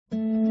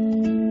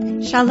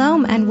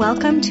Shalom and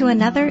welcome to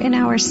another in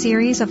our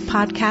series of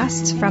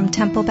podcasts from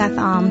Temple Beth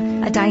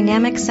Am, a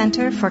dynamic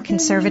center for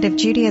conservative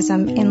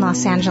Judaism in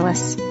Los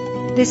Angeles.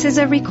 This is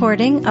a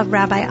recording of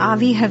Rabbi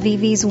Avi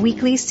Havivi's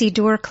weekly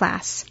Siddur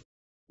class.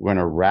 We're going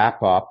to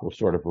wrap up, we'll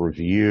sort of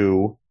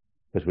review,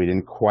 because we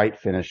didn't quite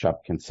finish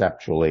up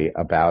conceptually,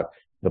 about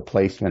the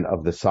placement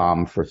of the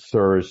Psalm for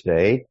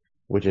Thursday,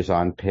 which is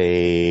on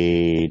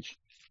page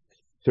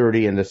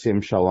 30 in the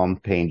Sim Shalom,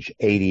 page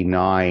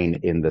 89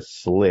 in the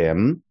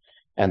Slim.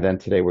 And then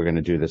today we're going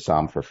to do the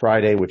Psalm for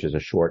Friday, which is a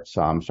short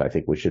Psalm, so I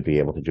think we should be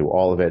able to do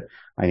all of it.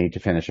 I need to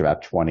finish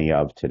about 20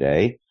 of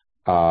today.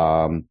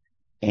 And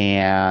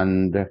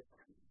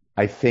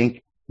I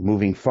think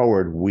moving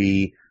forward,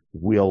 we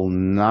will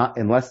not,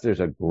 unless there's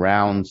a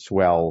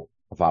groundswell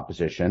of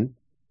opposition,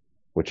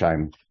 which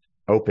I'm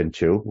open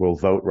to, we'll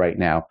vote right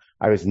now.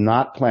 I was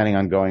not planning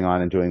on going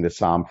on and doing the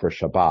Psalm for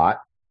Shabbat,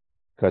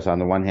 because on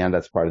the one hand,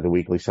 that's part of the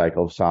weekly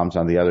cycle of Psalms.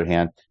 On the other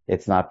hand,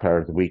 it's not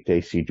part of the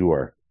weekday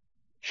Siddur.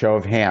 Show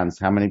of hands,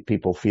 how many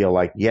people feel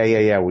like,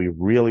 yeah, we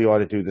really ought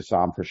to do the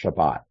Psalm for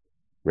Shabbat?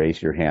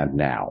 Raise your hand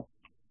now,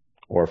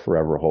 or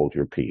forever hold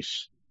your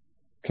peace.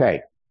 Okay,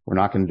 we're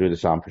not going to do the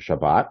Psalm for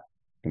Shabbat. I'm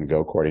going to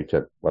go according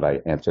to what I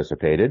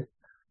anticipated.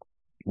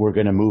 We're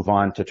going to move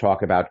on to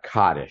talk about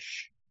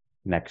Kaddish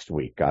next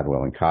week, God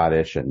willing,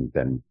 Kaddish, and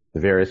then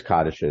the various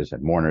Kaddishes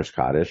and Mourner's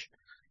Kaddish.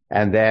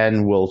 And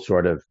then we'll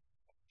sort of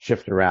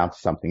shift around to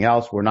something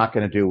else.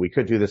 We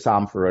could do the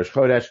Psalm for Rosh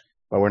Chodesh,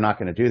 but we're not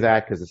going to do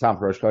that because the Psalm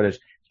for Rosh Chodesh is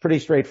pretty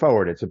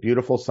straightforward. It's a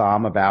beautiful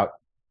Psalm about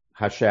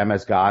Hashem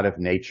as God of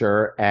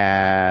nature,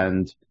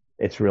 and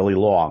it's really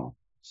long.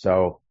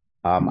 So,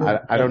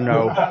 I don't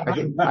know.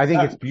 I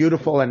think it's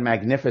beautiful and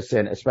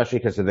magnificent, especially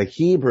because of the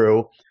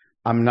Hebrew.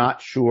 I'm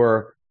not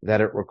sure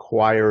that it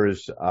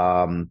requires,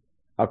 a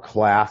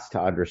class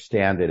to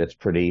understand it. It's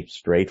pretty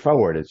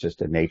straightforward. It's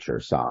just a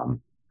nature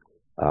Psalm.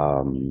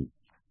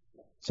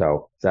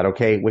 So is that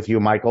okay with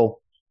you,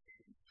 Michael?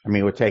 I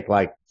mean, it would take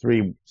like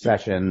 3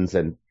 sessions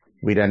and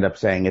we'd end up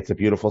saying it's a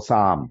beautiful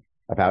Psalm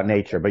about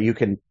nature, but you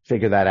can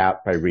figure that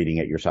out by reading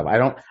it yourself. I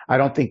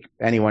don't think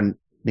anyone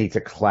needs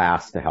a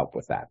class to help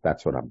with that.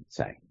 That's what I'm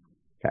saying.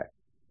 Okay.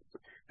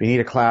 If you need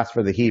a class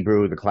for the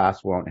Hebrew, the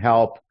class won't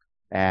help.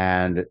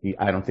 And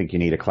I don't think you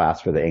need a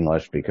class for the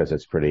English because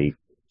it's pretty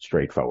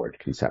straightforward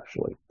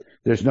conceptually.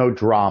 There's no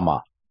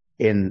drama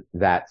in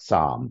that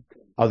Psalm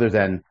other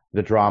than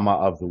the drama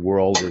of the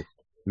world is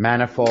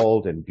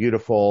manifold and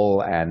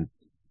beautiful and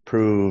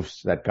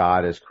proves that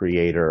God as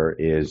creator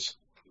is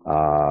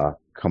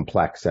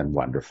complex and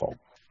wonderful.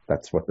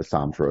 That's what the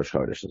Psalm for Rosh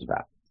Chodesh is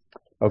about.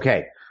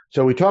 Okay,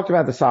 so we talked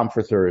about the Psalm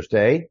for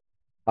Thursday.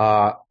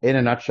 In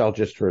a nutshell,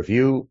 just to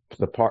review,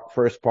 the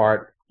first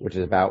part, which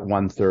is about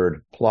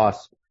 1/3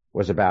 plus,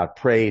 was about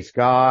praise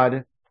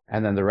God,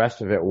 and then the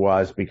rest of it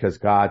was because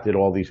God did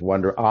all these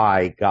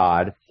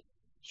God,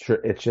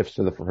 it shifts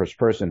to the first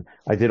person.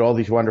 I did all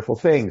these wonderful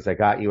things. I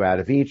got you out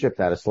of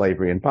Egypt, out of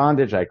slavery and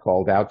bondage. I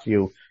called out to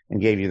you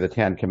and gave you the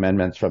 10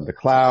 commandments from the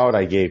cloud.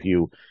 I gave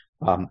you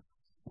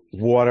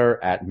water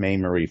at Mei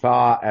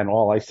Meribah, and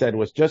all I said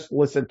was just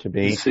listen to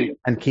me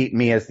and keep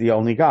me as the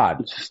only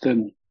God.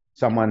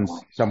 Someone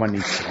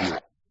needs to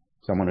mute.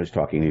 Someone who's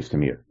talking needs to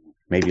mute.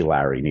 Maybe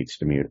Larry needs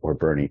to mute, or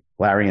Bernie.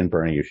 Larry and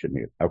Bernie, you should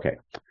mute. Okay.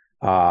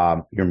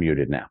 You're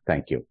muted now.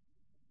 Thank you.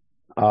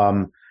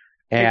 And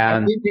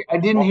I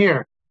didn't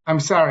hear. I'm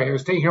sorry. I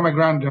was taking care of my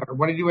granddaughter.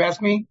 What did you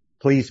ask me?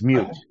 Please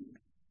mute.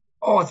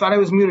 I thought I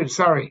was muted.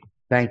 Sorry.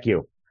 Thank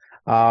you.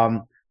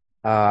 So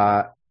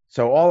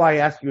all I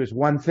ask you is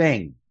one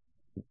thing,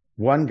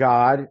 one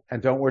God,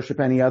 and don't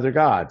worship any other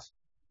gods.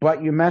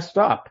 But you messed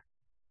up.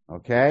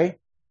 Okay.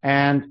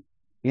 And,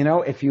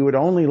 if you would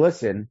only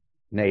listen,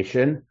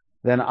 nation,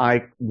 then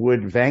I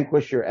would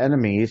vanquish your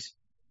enemies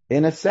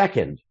in a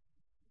second.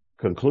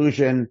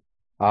 Conclusion,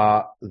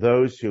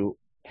 those who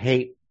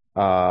hate,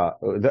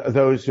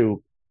 those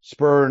who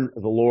spurn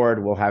the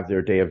Lord will have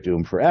their day of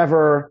doom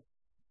forever,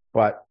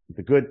 but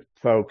the good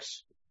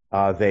folks,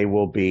 they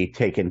will be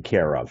taken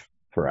care of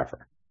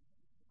forever.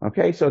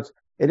 Okay, so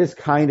it is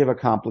kind of a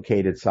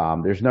complicated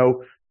Psalm. There's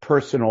no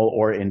personal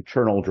or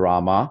internal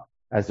drama,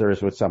 as there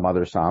is with some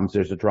other Psalms.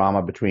 There's a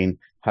drama between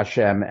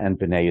Hashem and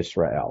Bnei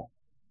Israel.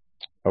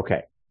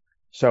 Okay,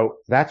 so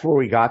that's where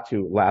we got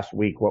to last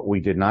week. What we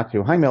did not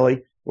do, hi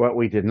Millie, what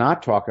we did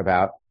not talk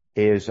about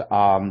is,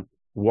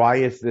 why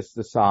is this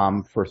the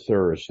Psalm for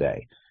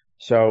Thursday?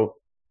 So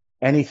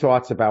any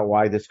thoughts about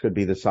why this could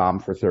be the Psalm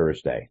for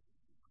Thursday?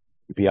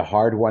 It'd be a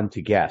hard one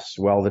to guess.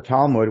 Well, the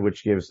Talmud,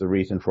 which gives the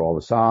reason for all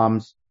the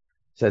Psalms,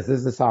 says this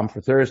is the Psalm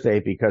for Thursday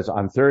because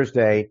on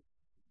Thursday,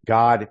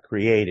 God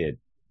created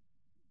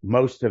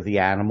most of the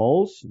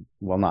animals.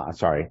 Well,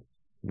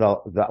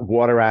 the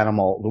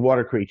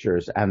water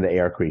creatures and the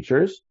air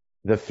creatures,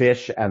 the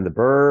fish and the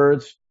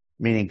birds,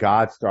 meaning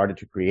God started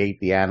to create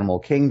the animal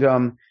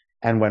kingdom.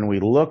 And when we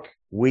look,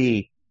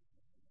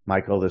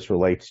 Michael, this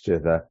relates to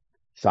the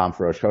Psalm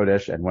for Rosh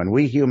Chodesh, and when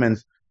we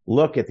humans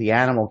look at the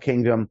animal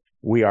kingdom,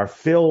 we are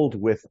filled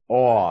with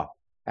awe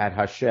at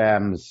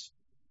Hashem's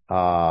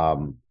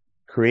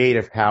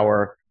creative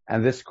power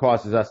And this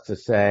causes us to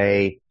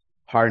say,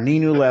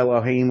 Harninu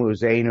le'Elohim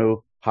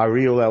uzeinu,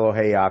 hariu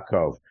le'Elohei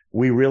Yaakov.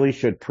 We really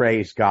should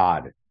praise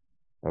God,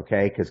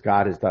 okay? Because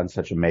God has done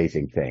such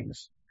amazing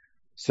things.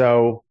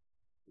 So,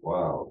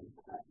 wow,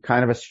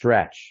 kind of a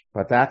stretch,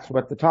 but that's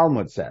what the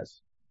Talmud says.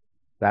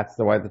 That's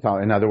the way the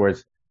Talmud, in other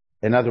words,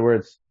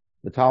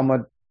 the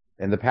Talmud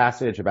in the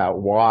passage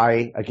about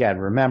why, again,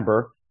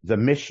 remember, the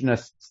Mishnah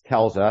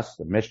tells us,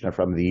 the Mishnah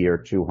from the year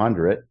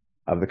 200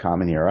 of the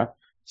Common Era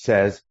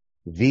says,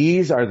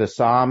 these are the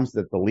Psalms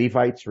that the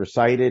Levites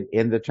recited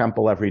in the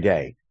temple every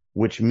day,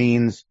 which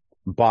means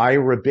by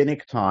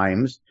rabbinic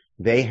times,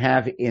 they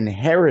have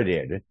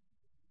inherited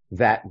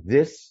that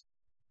these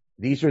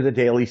are the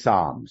daily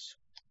Psalms.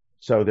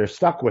 So they're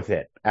stuck with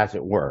it, as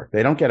it were.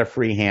 They don't get a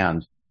free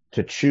hand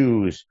to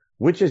choose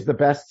which is the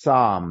best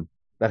Psalm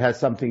that has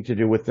something to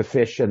do with the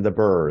fish and the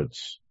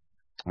birds.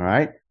 All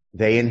right.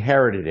 They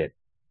inherited it.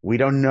 We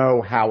don't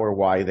know how or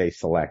why they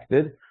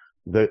selected.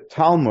 The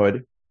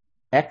Talmud,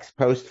 ex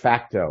post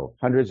facto,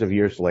 hundreds of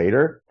years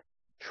later,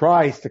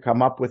 tries to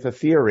come up with a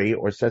theory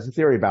or says a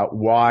theory about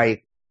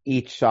why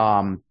each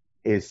Psalm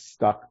is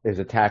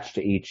attached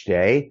to each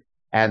day.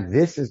 And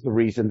this is the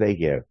reason they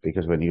give,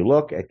 because when you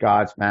look at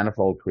God's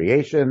manifold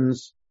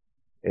creations,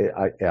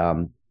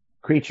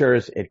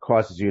 creatures, it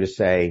causes you to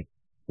say,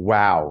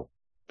 wow,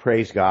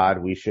 praise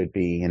God. We should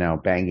be,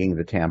 banging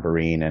the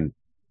tambourine and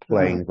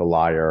playing the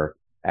lyre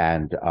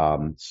and,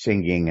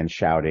 singing and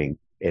shouting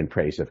in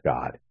praise of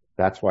God.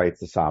 That's why it's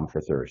the Psalm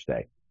for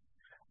Thursday,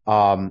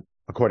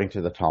 according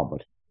to the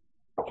Talmud.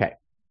 Okay.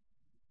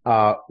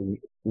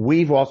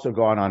 We've also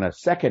gone on a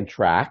second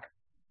track.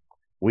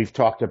 We've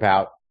talked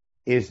about,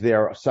 is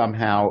there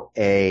somehow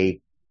a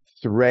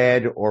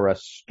thread or a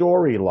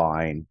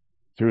storyline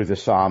through the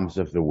Psalms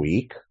of the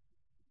week,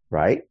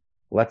 right?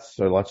 Let's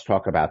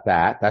talk about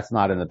that. That's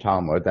not in the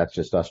Talmud. That's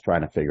just us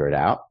trying to figure it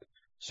out.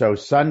 So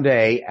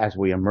Sunday, as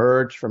we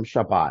emerge from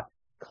Shabbat,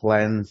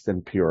 cleansed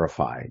and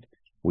purified,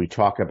 we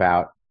talk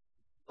about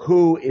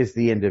who is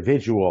the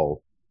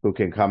individual who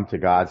can come to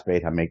God's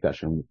Beit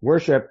HaMikdash and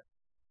worship.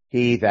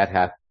 He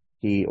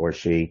or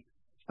she,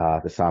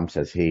 the Psalm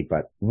says he,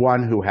 but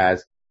one who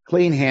has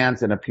clean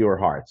hands and a pure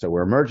heart. So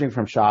we're emerging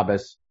from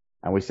Shabbos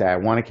and we say, I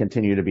want to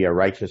continue to be a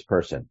righteous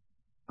person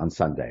on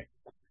Sunday.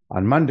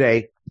 On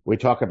Monday, we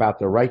talk about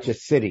the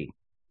righteous city,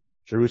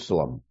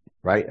 Jerusalem,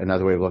 right?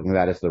 Another way of looking at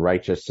that is the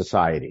righteous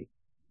society,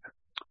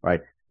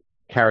 right?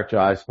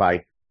 Characterized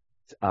by,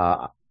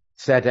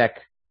 tzedek,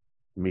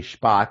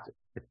 mishpat,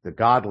 the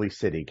godly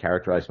city,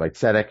 characterized by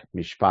tzedek,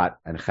 mishpat,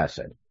 and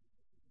chesed.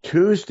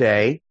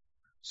 Tuesday,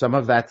 some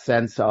of that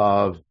sense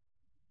of,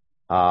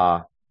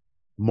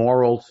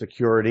 moral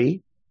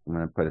security, I'm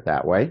going to put it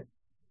that way,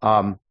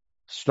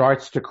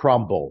 starts to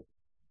crumble.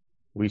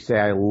 We say,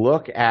 I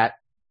look at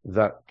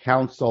the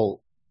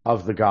council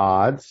of the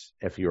gods,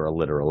 if you're a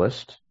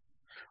literalist,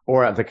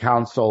 or at the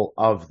council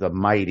of the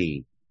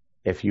mighty,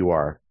 if you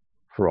are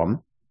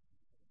frum.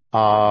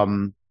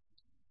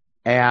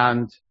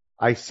 And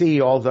I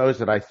see all those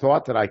that I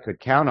thought that I could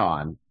count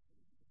on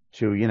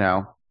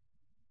to,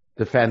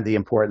 defend the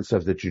importance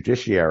of the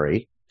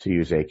judiciary, to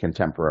use a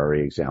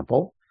contemporary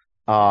example.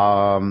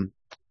 You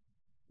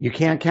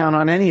can't count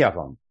on any of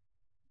them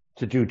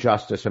to do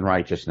justice and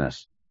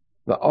righteousness.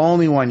 The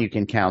only one you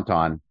can count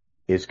on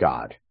is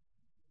God,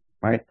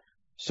 right?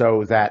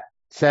 So that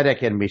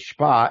tzedek and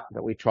mishpat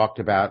that we talked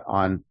about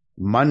on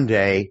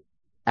Monday,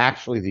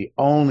 actually the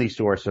only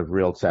source of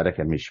real tzedek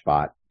and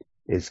mishpat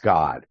is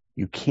God.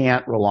 You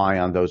can't rely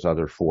on those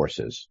other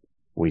forces,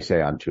 we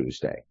say on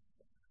Tuesday.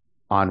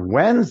 On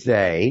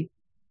Wednesday,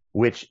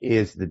 which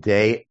is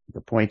the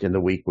point in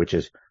the week which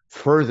is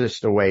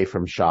furthest away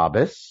from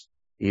Shabbos,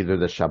 either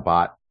the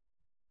Shabbat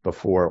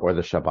before or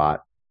the Shabbat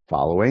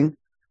following,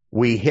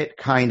 we hit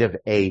kind of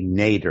a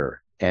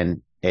nadir,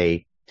 N-A-D-I-R,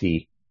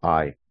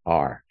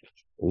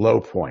 low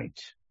point,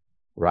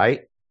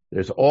 right?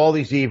 There's all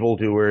these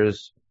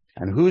evildoers,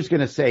 and who's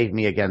going to save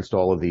me against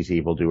all of these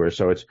evildoers?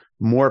 So it's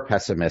more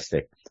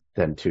pessimistic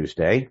than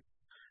Tuesday.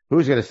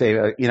 Who's going to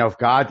save, if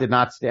God did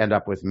not stand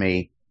up with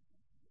me,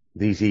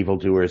 these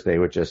evildoers, they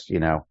would just,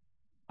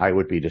 I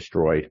would be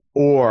destroyed.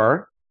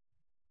 Or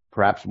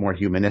perhaps more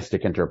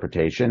humanistic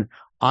interpretation,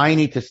 I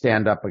need to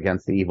stand up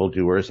against the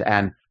evildoers,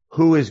 and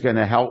who is going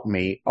to help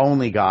me?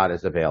 Only God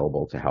is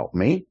available to help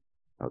me.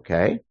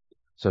 Okay.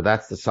 So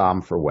that's the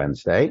Psalm for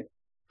Wednesday.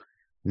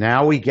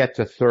 Now we get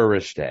to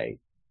Thursday.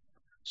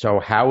 So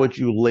how would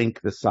you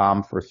link the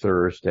Psalm for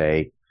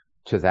Thursday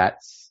to that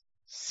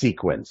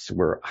sequence?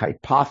 We're either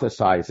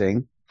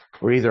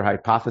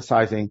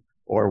hypothesizing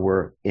or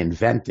we're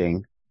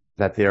inventing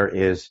that there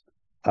is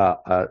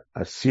a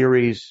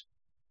series,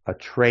 a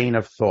train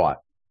of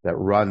thought that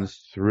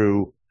runs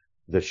through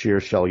the Shir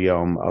Shel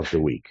Yom of the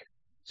week.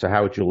 So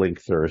how would you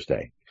link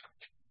Thursday?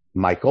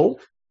 Michael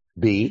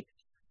B.,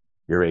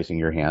 you're raising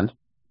your hand.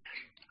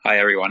 Hi,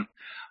 everyone.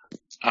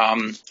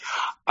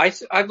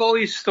 I've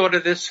always thought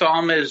of this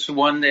psalm as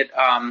one that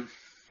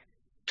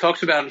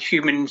talks about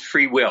human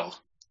free will,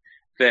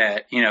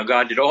 that,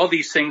 God did all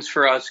these things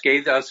for us,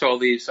 gave us all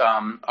these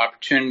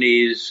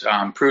opportunities,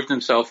 proved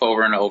himself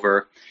over and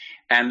over,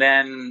 and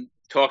then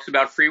talks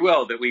about free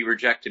will, that we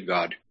rejected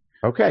God.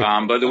 Okay.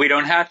 But that we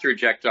don't have to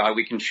reject God.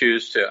 We can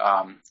choose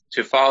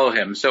to follow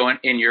him. So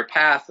in your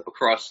path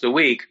across the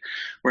week,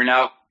 we're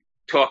now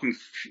talking,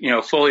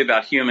 fully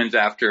about humans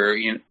after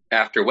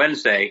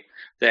Wednesday,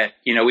 that,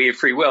 we have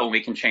free will and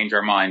we can change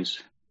our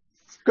minds.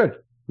 Good.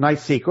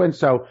 Nice sequence.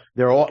 So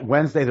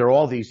Wednesday, they're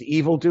all these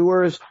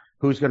evildoers.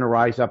 Who's going to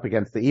rise up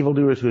against the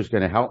evildoers? Who's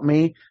going to help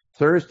me?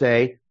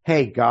 Thursday,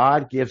 hey,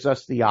 God gives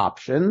us the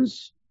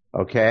options.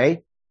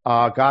 Okay.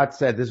 God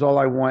said, this is all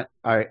I want.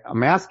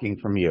 I'm asking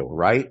from you,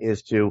 right?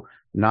 Is to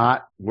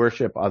not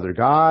worship other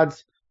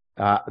gods.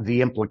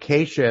 The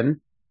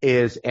implication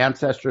is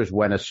ancestors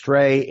went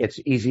astray. It's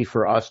easy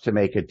for us to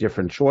make a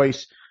different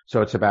choice.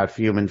 So it's about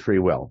human free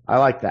will. I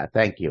like that.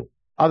 Thank you.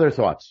 Other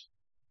thoughts?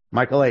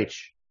 Michael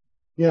H.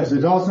 Yes,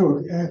 it's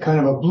also kind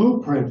of a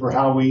blueprint for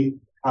how we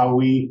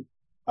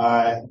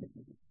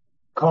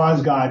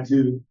cause God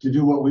to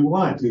do what we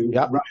want, to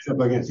rise up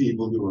against the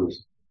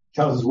evildoers.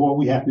 Tells us what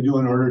we have to do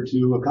in order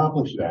to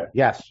accomplish that.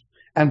 Yes.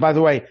 And by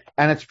the way,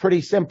 and it's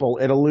pretty simple.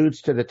 It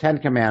alludes to the 10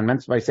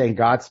 Commandments by saying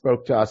God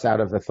spoke to us out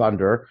of the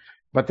thunder,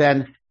 but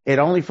then it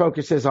only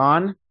focuses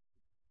on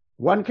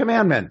one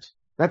commandment.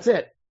 That's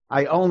it.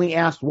 I only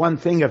asked one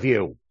thing of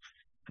you,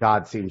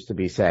 God seems to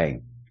be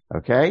saying.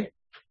 Okay?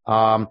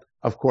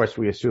 Of course,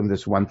 we assume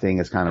this one thing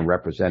is kind of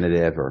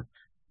representative or,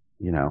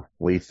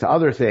 leads to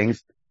other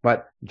things,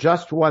 but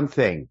just one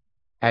thing,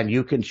 and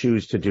you can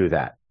choose to do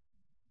that,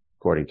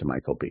 according to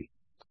Michael B.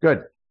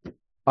 Good.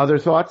 Other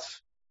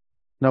thoughts?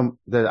 No,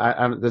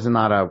 this is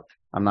not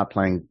I'm not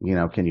playing,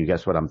 can you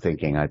guess what I'm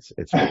thinking?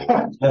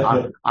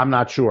 I'm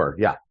not sure.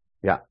 Yeah.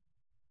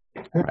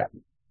 Right.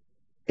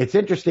 It's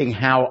interesting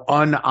how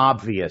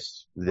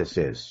unobvious this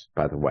is,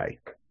 by the way.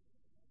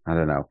 I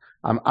don't know.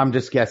 I'm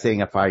just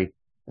guessing if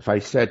I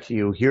said to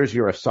you, here's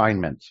your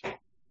assignment,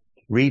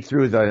 read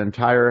through the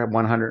entire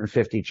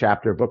 150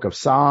 chapter book of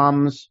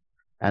Psalms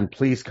and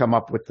please come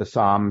up with the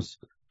Psalms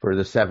for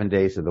the 7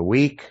 days of the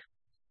week.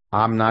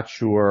 I'm not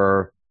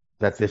sure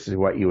that this is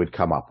what you would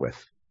come up with,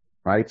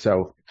 right?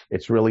 So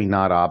it's really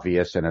not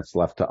obvious and it's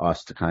left to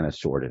us to kind of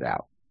sort it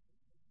out.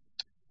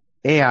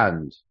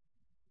 And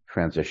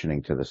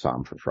transitioning to the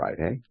Psalm for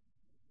Friday,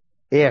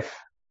 if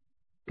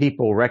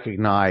people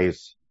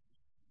recognize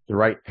the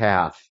right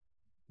path,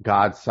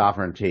 God's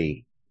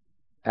sovereignty,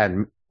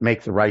 and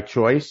make the right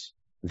choice,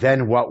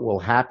 then what will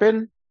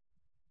happen?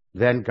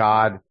 Then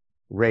God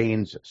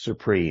reigns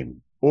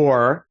supreme.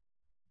 Or,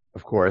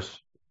 of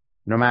course,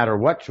 no matter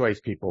what choice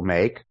people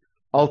make,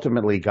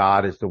 ultimately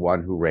God is the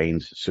one who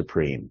reigns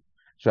supreme.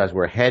 So as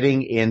we're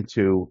heading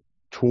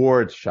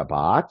towards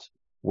Shabbat,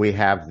 we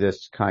have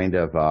this kind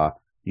of,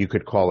 you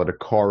could call it a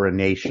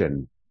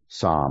coronation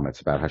psalm.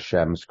 It's about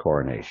Hashem's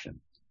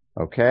coronation.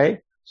 Okay?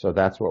 So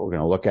that's what we're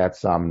going to look at,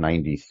 Psalm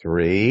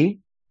 93,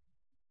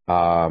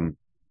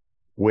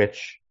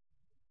 which,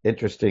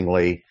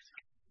 interestingly,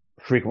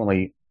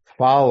 frequently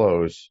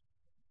follows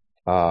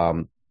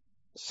Psalm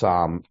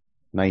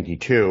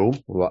 92,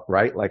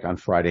 right? Like on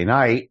Friday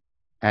night.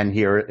 And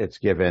here it's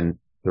given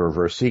the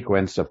reverse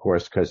sequence, of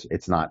course, because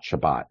it's not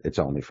Shabbat. It's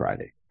only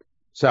Friday.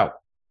 So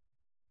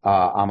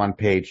I'm on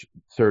page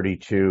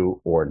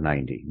 32 or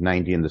 90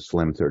 in the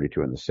Slim,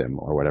 32 in the Sim,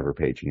 or whatever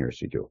page in your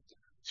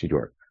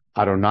Siddur.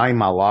 Adonai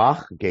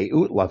Malach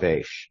Geut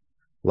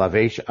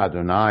Lavesh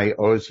Adonai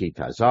Oz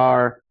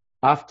Hitazar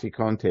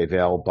Aftikon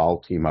Tevel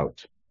Bal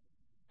Timot.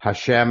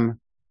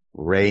 Hashem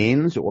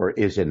reigns or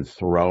is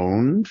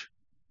enthroned,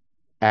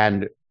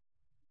 and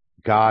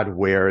God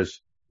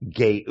wears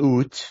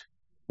Geut,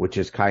 which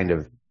is kind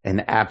of an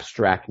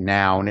abstract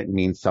noun. It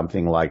means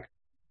something like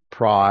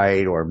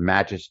pride or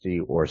majesty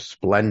or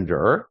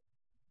splendor.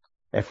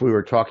 If we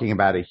were talking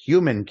about a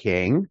human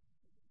king,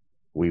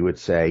 we would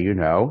say,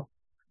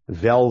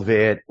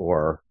 velvet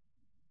or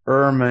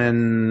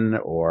ermine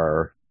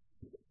or,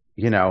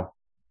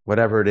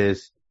 whatever it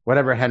is,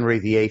 whatever Henry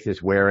VIII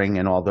is wearing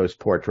in all those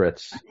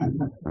portraits.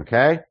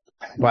 Okay?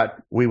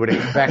 But we would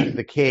expect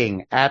the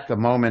king at the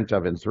moment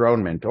of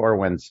enthronement or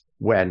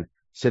when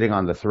sitting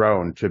on the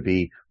throne to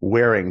be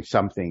wearing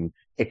something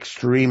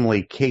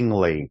extremely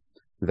kingly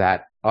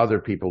that other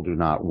people do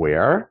not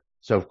wear.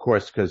 So of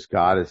course, because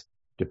God is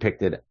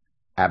depicted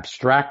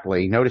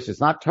abstractly, notice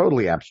it's not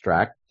totally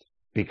abstract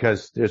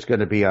because there's going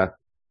to be a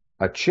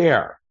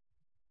chair,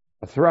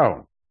 a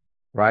throne,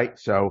 right?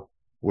 So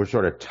we're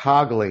sort of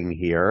toggling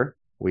here.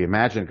 We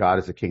imagine God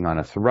as a king on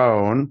a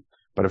throne,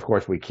 but of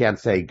course we can't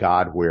say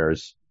God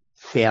wears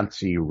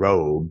fancy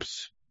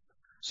robes.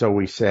 So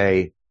we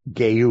say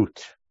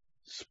geut,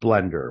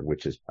 splendor,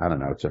 which is, I don't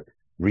know, it's a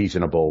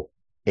reasonable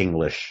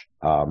English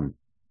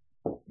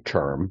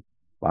term,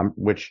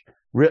 which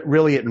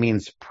really it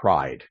means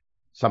pride,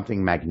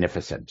 something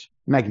magnificent,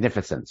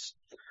 magnificence,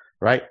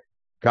 right?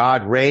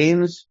 God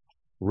reigns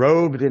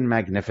robed in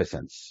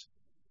magnificence.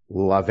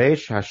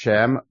 Lavesh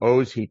Hashem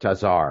Oz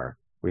Hitazar.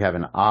 We have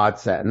an odd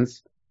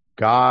sentence.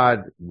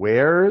 God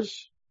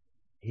wears,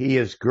 he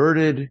is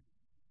girded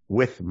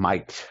with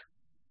might,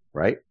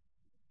 right?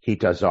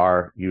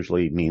 Hitazar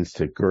usually means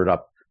to gird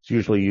up. It's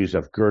usually used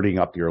of girding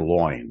up your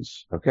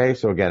loins. Okay.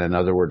 So again,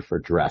 another word for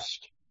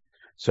dressed.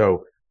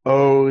 So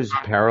Oz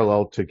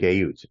parallel to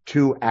Geut,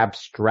 two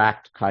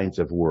abstract kinds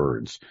of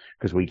words,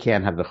 because we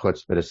can't have the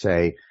chutzpah to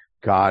say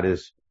God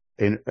is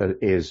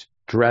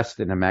dressed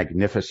in a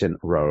magnificent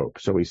robe.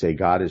 So we say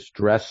God is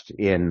dressed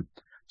in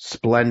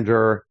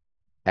splendor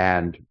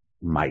and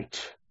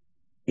might.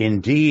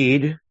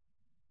 Indeed,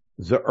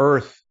 the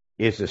earth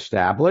is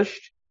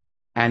established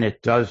and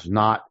it does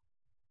not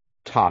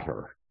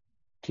totter.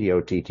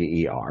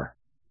 T-O-T-T-E-R.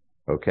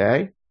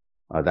 Okay?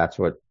 That's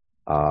what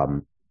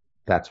Timot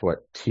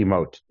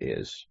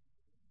is.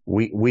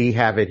 We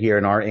have it here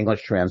in our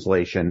English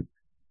translation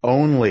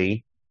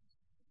only,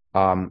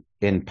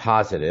 in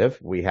positive.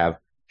 We have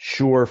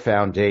sure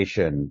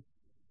foundation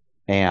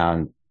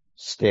and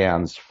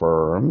stands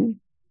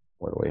firm.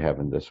 What do we have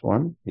in this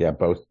one? Yeah,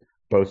 both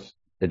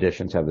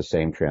editions have the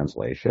same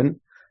translation.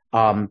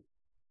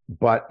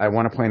 But I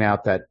want to point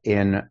out that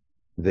in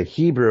the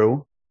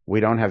Hebrew, we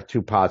don't have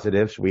two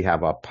positives. We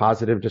have a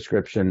positive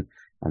description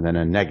and then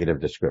a negative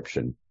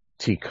description.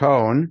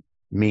 Tikon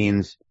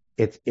means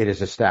it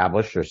is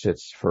established or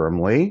sits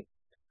firmly.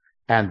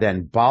 And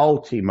then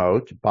Baal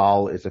Timot,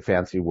 Baal is a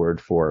fancy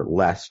word for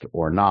lest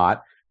or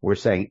not. We're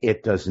saying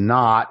it does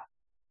not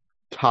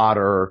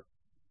totter,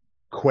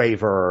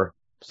 quaver,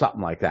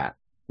 something like that.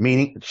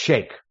 Meaning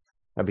shake.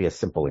 That'd be a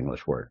simple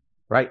English word,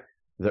 right?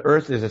 The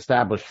earth is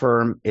established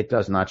firm. It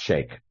does not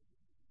shake.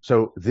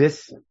 So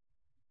this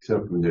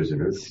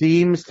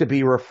seems to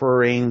be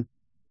referring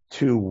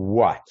to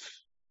what?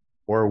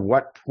 Or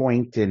what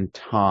point in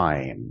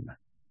time?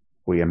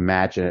 We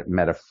imagine it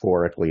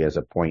metaphorically as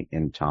a point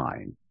in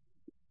time.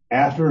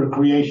 After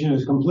creation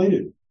is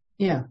completed.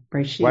 Yeah.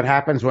 What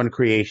happens when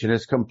creation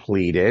is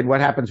completed?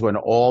 What happens when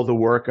all the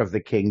work of the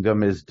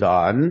kingdom is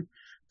done?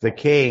 The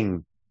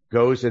king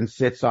goes and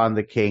sits on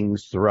the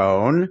king's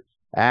throne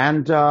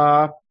and,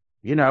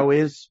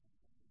 is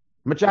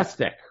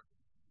majestic,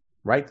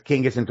 right? The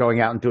king isn't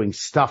going out and doing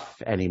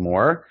stuff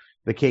anymore.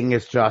 The king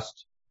is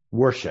just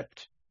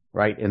worshipped,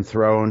 right?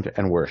 Enthroned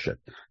and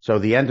worshipped. So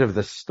the end of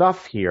the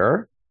stuff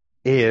here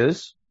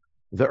is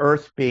the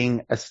earth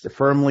being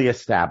firmly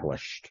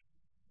established,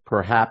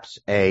 perhaps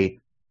a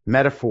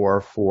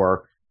metaphor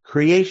for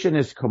creation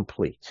is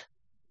complete,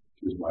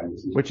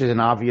 which is an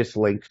obvious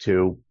link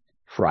to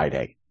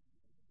Friday.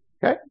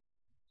 Okay.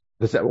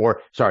 The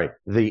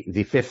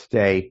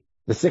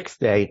sixth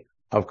day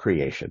of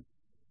creation.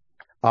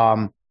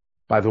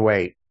 By the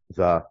way,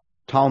 the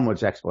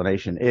Talmud's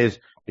explanation is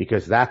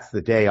because that's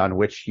the day on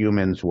which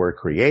humans were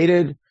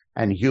created,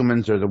 and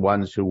humans are the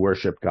ones who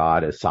worship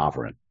God as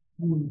sovereign.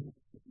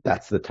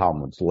 That's the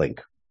Talmud's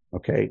link.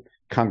 Okay.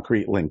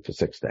 Concrete link to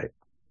sixth day.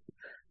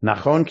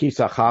 Nachon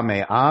kisacha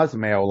me'az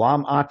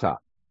me'olam ata.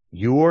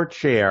 Your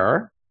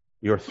chair,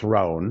 your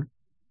throne,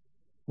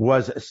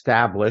 was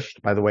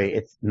established. By the way,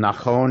 it's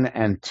Nachon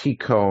and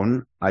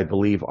Tikon, I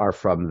believe, are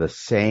from the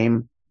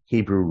same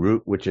Hebrew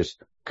root, which is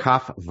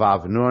Kaf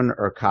Vav Nun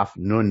or Kaf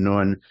Nun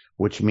Nun,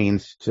 which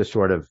means to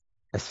sort of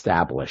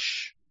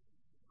establish.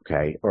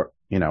 Okay. Or,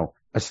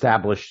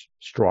 establish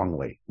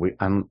strongly.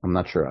 I'm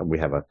not sure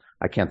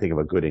I can't think of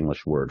a good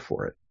English word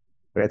for it.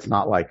 It's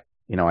not like,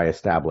 I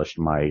established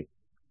my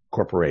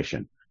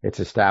corporation. It's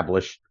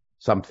established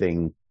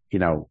something,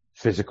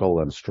 physical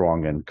and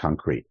strong and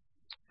concrete.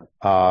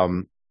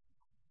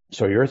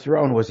 So your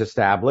throne was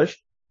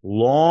established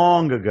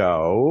long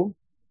ago.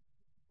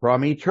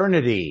 From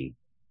eternity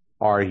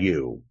are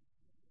you.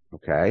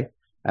 Okay.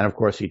 And of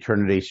course,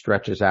 eternity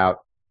stretches out,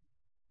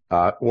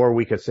 or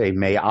we could say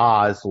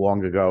me'az,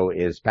 long ago,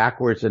 is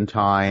backwards in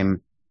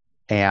time,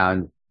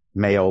 and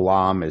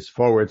me'olam is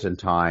forwards in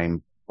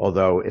time.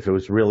 Although if it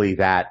was really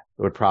that,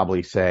 it would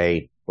probably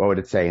say, what would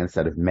it say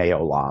instead of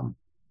me'olam?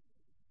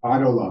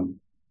 Adolam.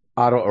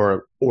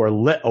 Or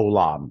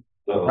le'olam.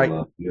 Right?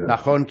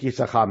 Nachon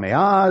kisacha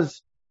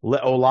me'az,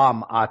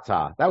 le'olam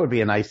ata. That would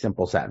be a nice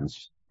simple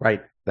sentence,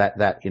 right?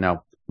 That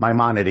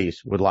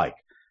Maimonides would like.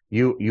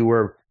 You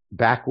were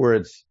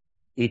backwards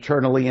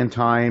eternally in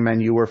time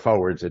and you were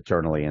forwards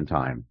eternally in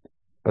time.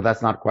 But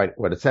that's not quite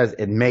what it says.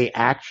 It may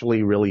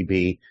actually really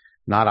be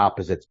not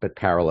opposites, but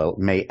parallel. It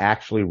may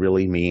actually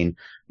really mean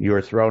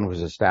your throne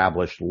was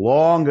established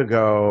long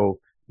ago.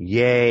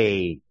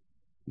 Yea,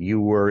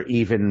 you were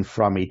even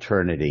from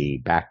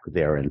eternity back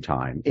there in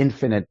time,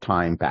 infinite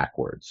time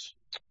backwards.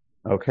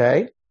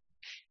 Okay.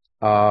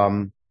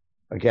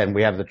 Again,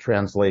 we have the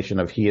translation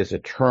of he is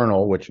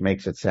eternal, which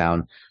makes it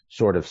sound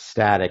sort of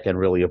static and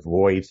really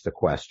avoids the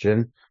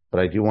question. But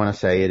I do want to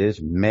say it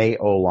is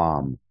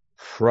me'olam,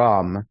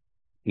 from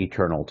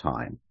eternal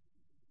time.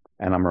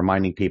 And I'm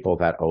reminding people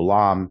that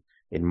olam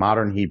in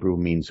modern Hebrew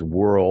means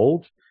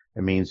world.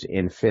 It means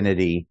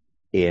infinity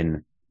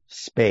in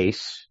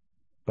space.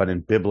 But in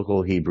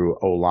biblical Hebrew,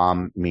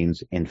 olam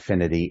means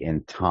infinity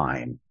in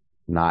time,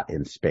 not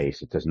in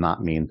space. It does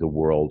not mean the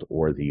world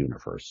or the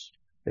universe.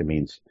 It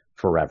means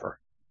forever.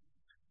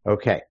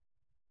 Okay.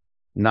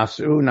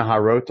 Nasu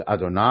naharot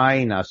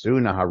Adonai, nasu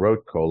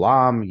naharot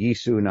kolam,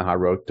 yisu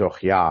naharot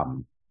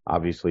dochyam.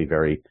 Obviously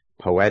very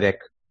poetic,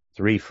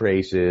 3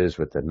 phrases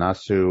with the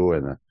nasu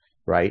and the,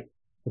 right?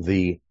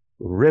 The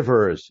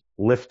rivers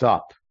lift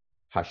up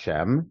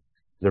Hashem.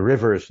 The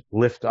rivers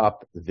lift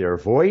up their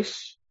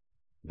voice.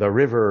 The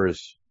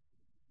rivers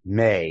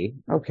may,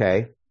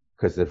 okay,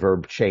 because the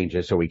verb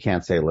changes, so we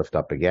can't say lift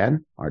up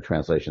again. Our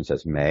translation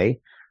says may.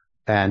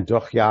 And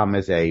dochyam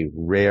is a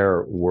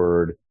rare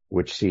word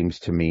which seems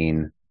to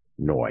mean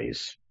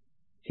noise.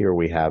 Here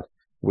we have,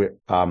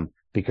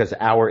 because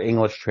our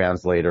English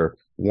translator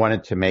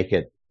wanted to make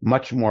it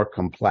much more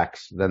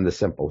complex than the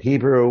simple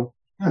Hebrew,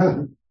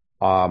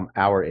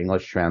 our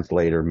English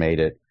translator made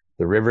it,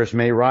 the rivers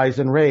may rise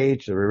and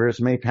rage, the rivers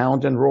may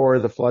pound and roar,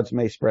 the floods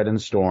may spread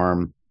and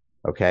storm.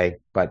 Okay,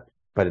 but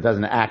it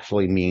doesn't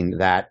actually mean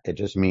that. It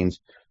just means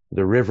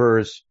the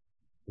rivers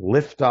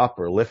lift up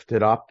or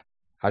lifted up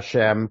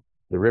Hashem.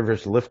 The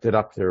rivers lifted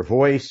up their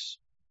voice.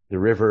 The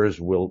rivers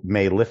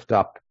may lift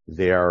up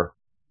their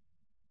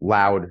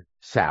loud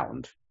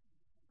sound.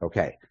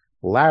 Okay.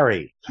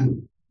 Larry,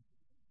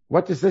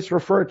 what does this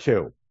refer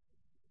to?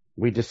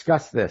 We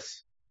discussed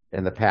this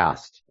in the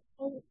past.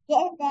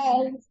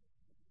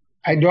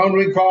 I don't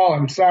recall.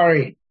 I'm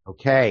sorry.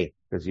 Okay,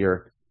 because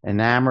you're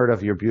enamored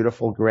of your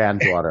beautiful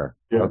granddaughter.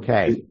 Yeah.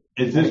 Okay.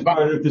 Is this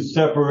part of the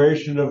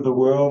separation of the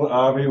world,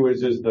 Avi?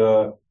 Was this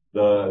the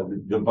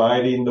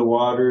dividing the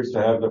waters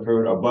to have the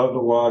above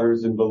the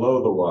waters and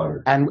below the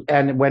waters?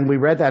 And when we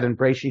read that in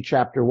Breshit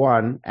chapter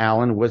 1,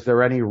 Alan, was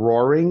there any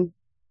roaring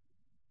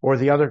or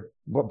the other?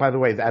 By the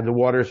way, the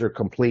waters are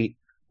complete.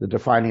 The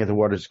defining of the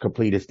waters is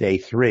complete is day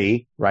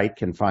 3, right?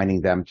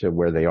 Confining them to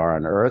where they are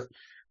on earth.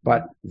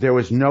 But there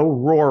was no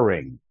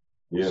roaring.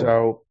 Yeah.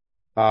 So,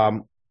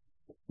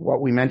 what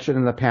we mentioned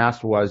in the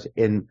past was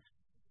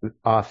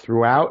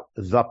throughout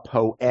the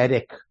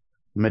poetic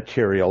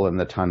material in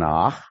the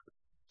Tanakh,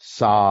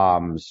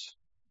 Psalms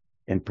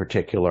in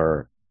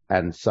particular,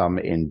 and some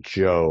in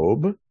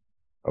Job,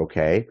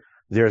 okay,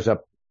 there's a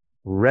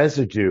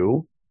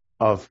residue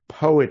of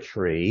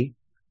poetry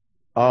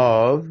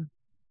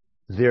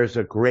there's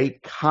a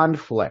great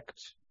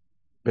conflict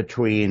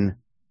between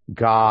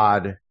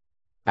God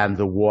and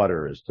the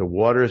waters. The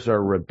waters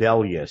are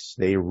rebellious.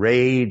 They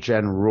rage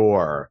and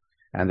roar,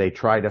 and they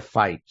try to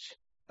fight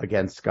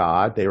against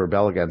God. They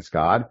rebel against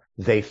God.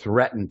 They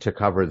threaten to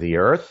cover the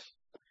earth,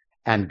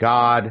 and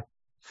God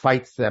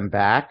fights them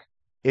back,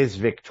 is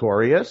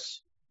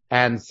victorious,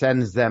 and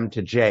sends them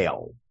to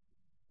jail.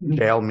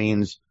 Jail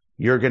means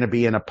you're going to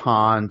be in a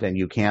pond and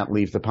you can't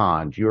leave the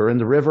pond. You're in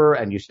the river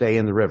and you stay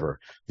in the river.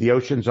 The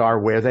oceans are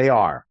where they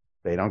are.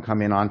 They don't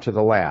come in onto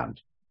the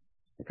land.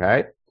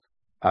 Okay?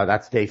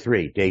 That's day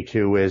 3. Day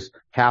 2 is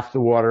half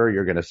the water,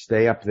 you're going to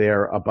stay up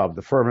there above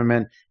the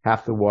firmament.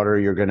 Half the water,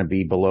 you're going to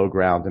be below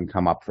ground and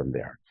come up from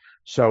there.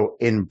 So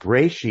in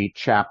Breshit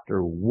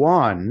chapter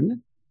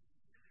 1,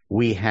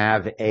 we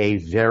have a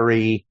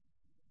very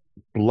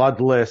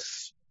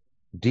bloodless,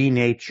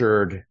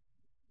 denatured,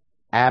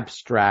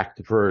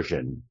 abstract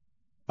version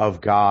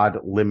of God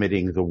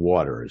limiting the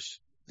waters.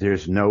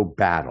 There's no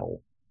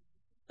battle.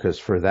 Because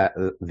for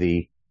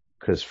the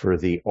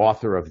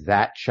author of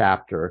that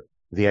chapter,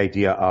 the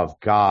idea of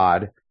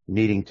God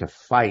needing to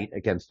fight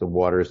against the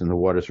waters and the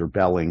waters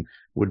rebelling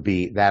would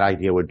be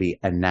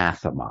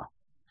anathema.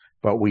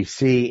 But we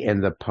see in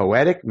the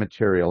poetic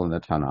material in the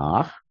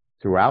Tanakh,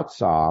 throughout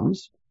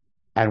Psalms,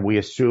 and we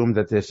assume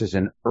that this is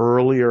an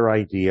earlier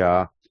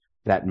idea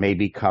that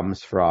maybe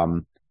comes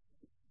from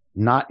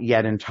not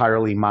yet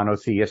entirely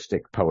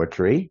monotheistic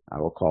poetry,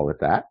 I will call it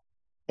that,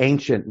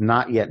 ancient,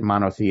 not yet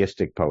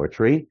monotheistic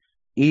poetry,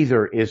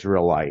 either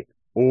Israelite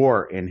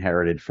or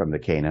inherited from the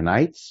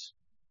Canaanites,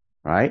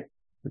 right?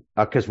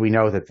 Because we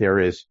know that there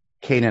is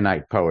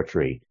Canaanite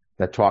poetry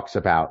that talks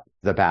about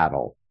the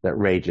battle that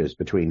rages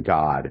between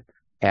God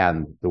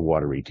and the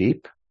watery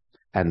deep,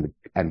 and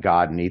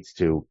God needs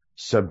to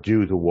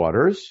subdue the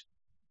waters.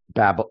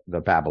 The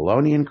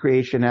Babylonian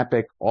creation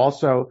epic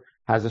also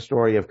has a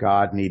story of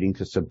God needing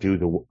to subdue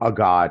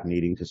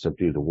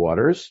the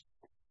waters.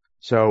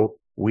 So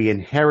we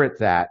inherit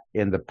that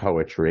in the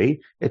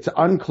poetry. It's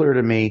unclear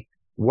to me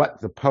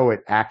what the poet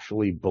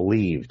actually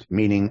believed,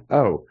 meaning,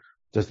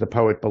 does the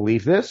poet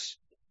believe this?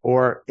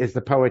 Or is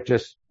the poet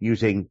just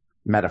using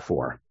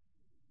metaphor?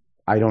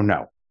 I don't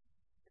know.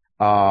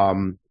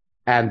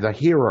 And the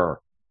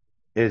hearer,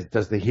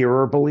 does the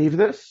hearer believe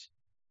this?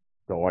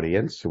 The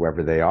audience,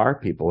 whoever they are,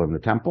 people in the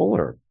temple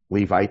or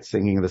Levites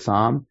singing the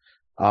psalm,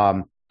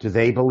 do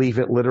they believe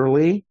it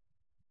literally?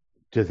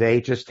 Do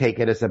they just take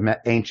it as an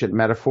ancient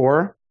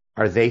metaphor?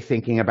 Are they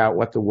thinking about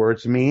what the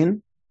words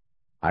mean?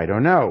 I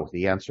don't know.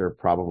 The answer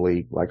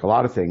probably, like a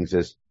lot of things,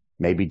 is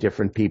maybe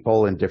different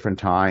people in different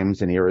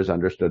times and eras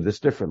understood this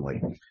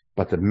differently.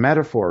 But the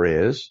metaphor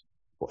is,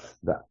 I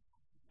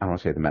don't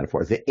want to say the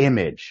metaphor, the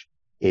image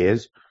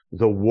is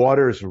the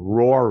waters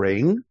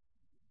roaring.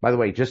 By the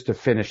way, just to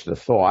finish the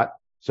thought,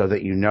 so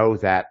that you know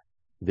that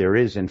there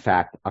is in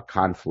fact a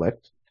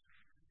conflict.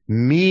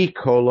 Mi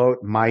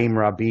kolot ma'im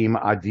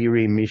rabim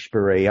adiri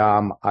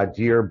mishpereyam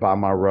adir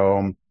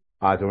bamarom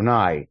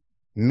Adonai.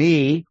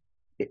 Mi,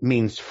 it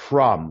means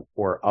from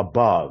or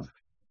above,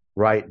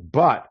 right?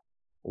 But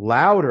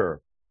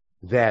louder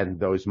than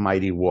those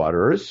mighty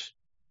waters,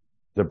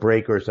 the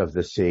breakers of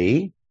the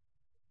sea,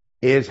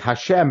 is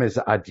Hashem is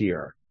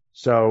Adir.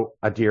 So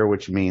Adir,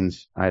 which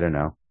means, I don't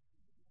know,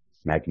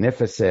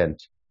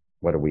 magnificent.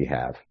 What do we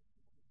have?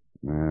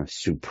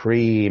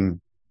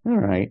 Supreme. All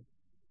right.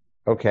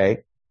 Okay.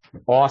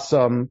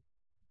 Awesome.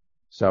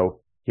 So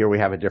here we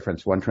have a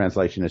difference. One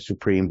translation is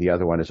supreme. The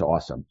other one is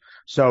awesome.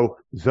 So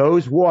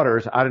those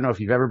waters, I don't know if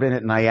you've ever been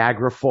at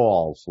Niagara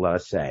Falls, let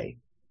us say.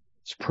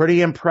 It's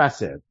pretty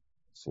impressive.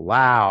 It's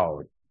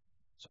loud.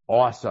 It's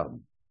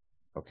awesome.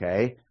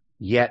 Okay.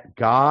 Yet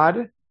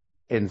God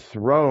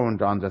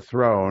enthroned on the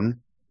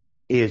throne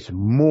is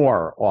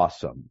more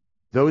awesome.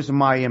 Those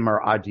Mayim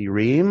are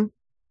Adirim,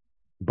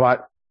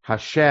 but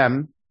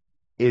Hashem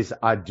is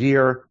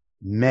Adir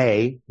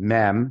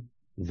Mem,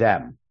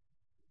 them.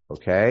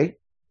 Okay?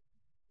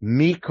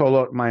 Mi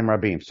kolot Mayim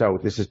Rabim. So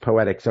this is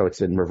poetic, so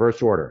it's in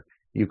reverse order.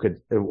 You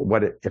could,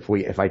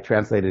 if I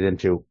translate it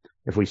into,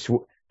 if we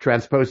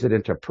transpose it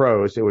into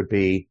prose, it would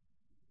be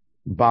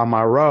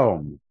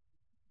Bamarom,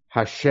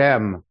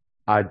 Hashem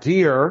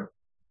Adir,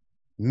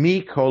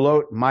 Mi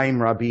kolot Mayim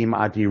Rabim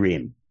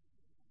Adirim.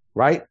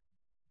 Right?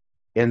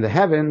 In the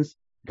heavens,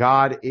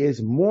 God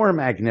is more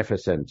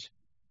magnificent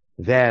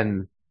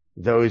than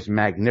those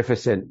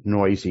magnificent,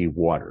 noisy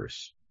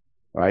waters.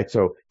 Right?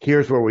 So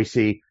here's where we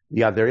see,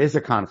 there is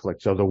a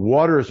conflict. So the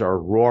waters are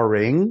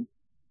roaring,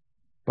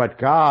 but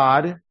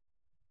God,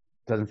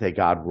 doesn't say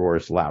God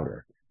roars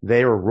louder.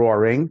 They are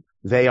roaring.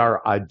 They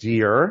are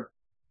Adir,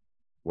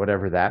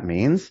 whatever that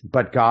means,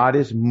 but God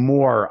is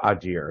more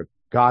Adir.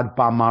 God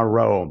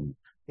Bamarom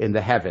in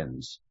the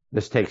heavens.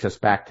 This takes us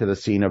back to the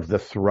scene of the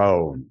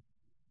throne.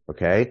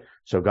 Okay?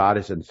 So God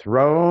is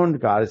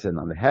enthroned. God is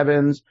on the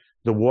heavens.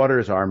 The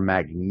waters are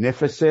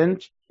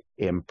magnificent,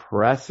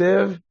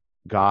 impressive.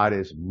 God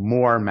is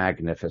more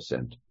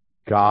magnificent.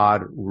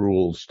 God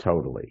rules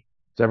totally.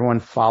 Does everyone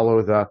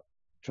follow just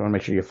want to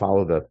make sure you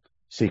follow the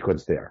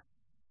sequence there.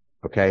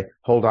 Okay?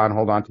 Hold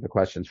on to the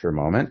questions for a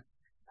moment.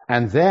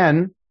 And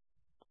then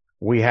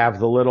we have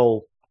the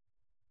little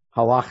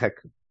halachic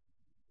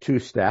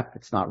two-step.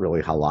 It's not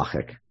really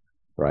halachic,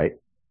 right?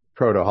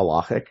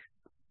 Proto-halachic.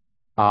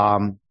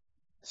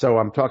 So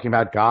I'm talking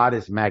about God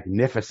is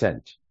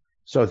magnificent.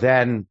 So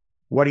then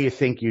what do you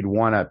think you'd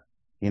want to,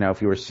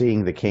 if you were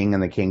seeing the king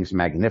and the king's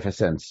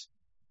magnificence,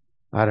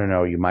 I don't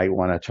know, you might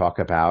want to talk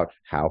about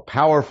how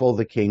powerful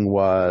the king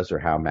was or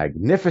how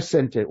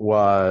magnificent it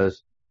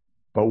was.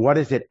 But what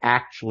does it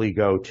actually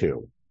go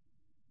to?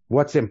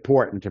 What's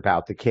important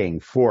about the king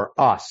for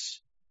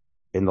us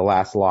in the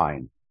last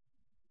line?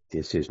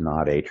 This is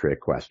not a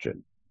trick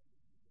question.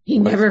 He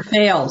never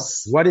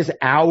fails. What is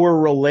our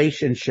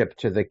relationship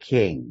to the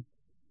king?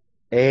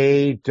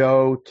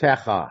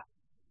 Eidotecha,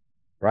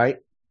 right?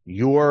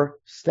 Your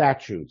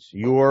statutes,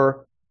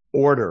 your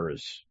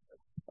orders,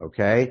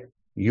 okay?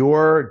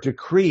 Your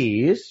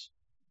decrees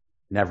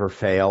never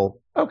fail.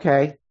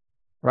 Okay,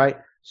 right?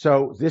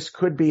 So this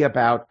could be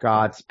about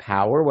God's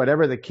power.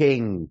 Whatever the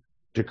king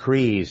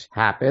decrees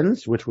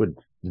happens, which would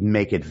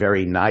make it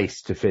very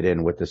nice to fit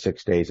in with the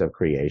 6 days of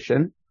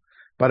creation.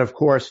 But of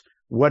course,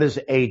 what does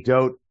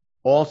Eidot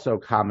also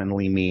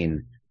commonly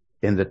mean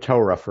in the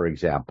Torah, for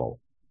example?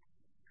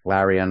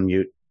 Larry,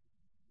 unmute.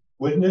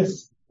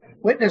 Witnesses.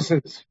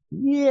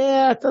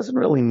 Yeah, it doesn't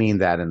really mean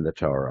that in the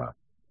Torah.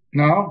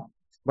 No?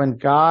 When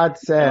God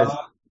says,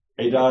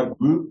 Eidot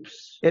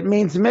groups. it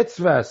means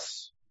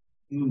mitzvahs.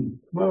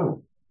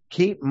 Wow.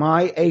 Keep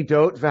my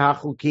Eidot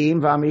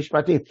v'hachukim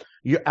v'hamishpatim.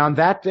 On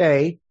that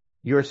day,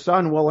 your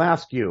son will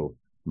ask you,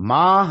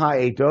 Ma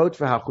ha'edot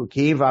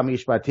v'hachukim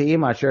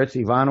v'hamishpatim asher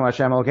tzivanu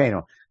Hashem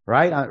Elokeinu.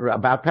 Right?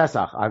 About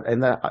Pesach, in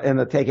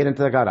the take it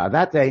into the Gada.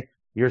 That day,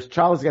 your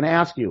child is going to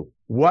ask you,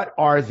 what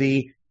are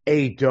the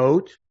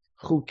Eidot,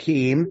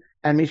 Chukim,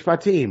 and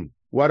Mishpatim?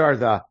 What are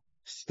the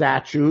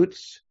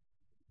statutes?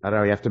 I don't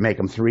know, you have to make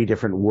them 3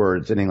 different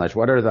words in English.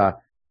 What are the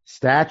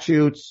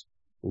statutes,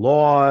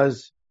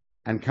 laws,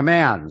 and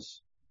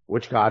commands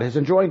which God has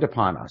enjoined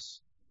upon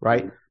us?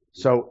 Right?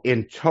 So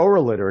in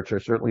Torah literature,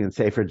 certainly in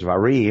Sefer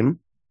Dvarim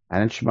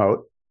and in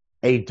Shemot,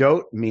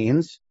 Eidot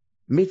means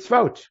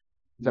mitzvot.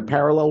 It's a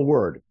parallel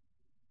word.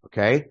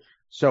 Okay?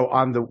 So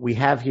we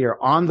have here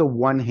on the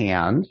one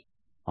hand,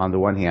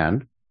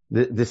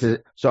 this is,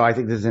 so I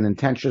think this is an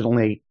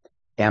intentionally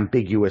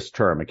ambiguous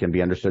term. It can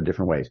be understood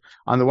different ways.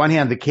 On the one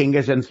hand, the king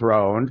is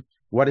enthroned.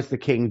 What does the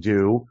king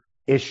do?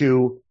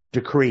 Issue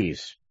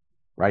decrees,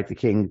 right? The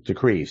king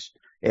decrees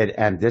it,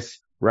 and this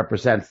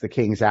represents the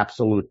king's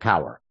absolute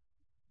power.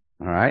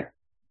 All right.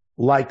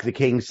 Like the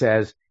king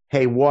says,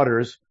 hey,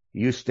 waters,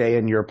 you stay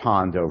in your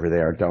pond over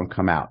there. Don't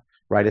come out,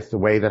 right? It's the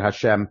way that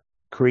Hashem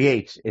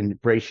creates in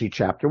Breshit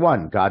chapter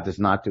 1. God does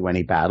not do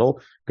any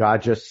battle.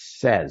 God just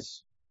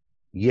says,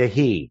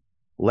 Yehi,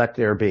 let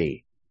there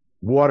be.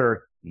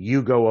 Water,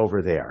 you go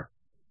over there.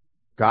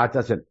 God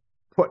doesn't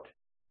put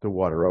the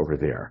water over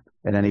there.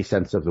 in any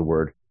sense of the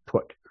word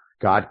put.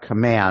 God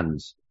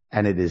commands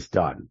and it is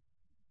done.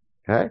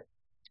 Okay?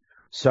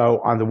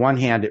 So on the one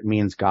hand, it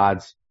means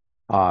God's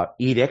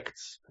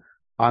edicts.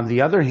 On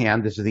the other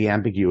hand, this is the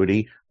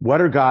ambiguity.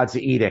 What are God's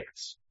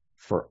edicts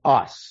for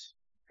us?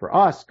 For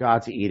us,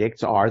 God's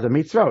edicts are the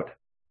mitzvot.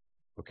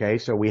 Okay,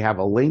 so we have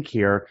a link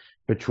here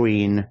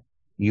between,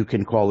 you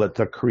can call it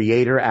the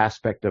creator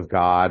aspect of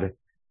God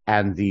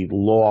and the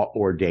law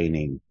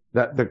ordaining,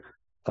 the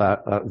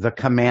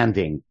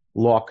commanding,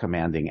 law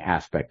commanding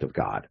aspect of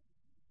God.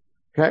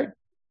 Okay,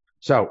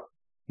 so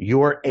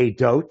your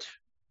edot,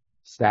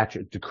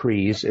 statute,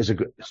 decrees is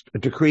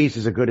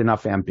a good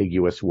enough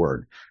ambiguous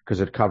word because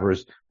it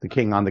covers the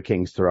king on the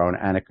king's throne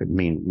and it could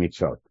mean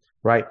mitzvot,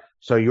 right?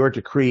 So your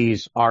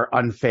decrees are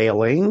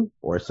unfailing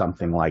or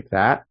something like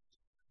that.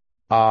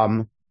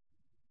 Kodesh,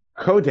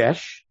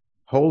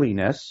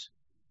 holiness,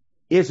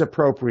 is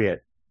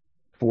appropriate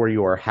for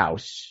your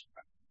house,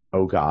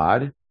 O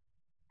God,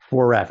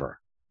 forever.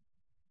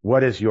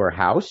 What is your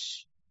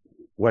house?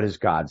 What is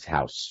God's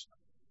house?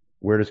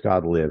 Where does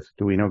God live?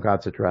 Do we know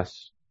God's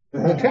address?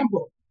 The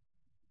temple.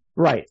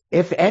 Right.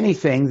 If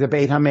anything, the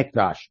Beit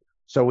HaMikdash.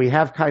 So we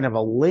have kind of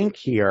a link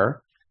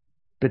here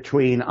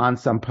between, on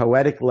some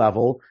poetic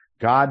level,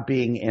 God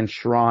being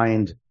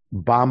enshrined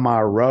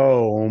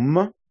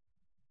Bamarom,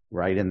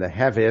 right, in the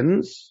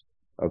heavens.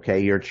 Okay,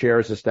 your chair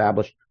is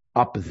established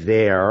up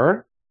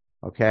there.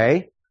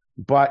 Okay,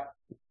 but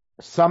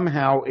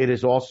somehow it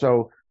is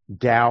also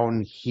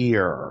down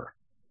here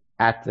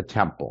at the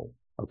temple.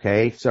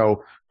 Okay,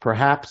 so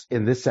perhaps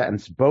in this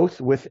sentence,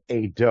 both with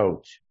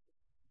edot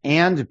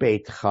and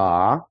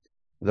Beitcha,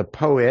 the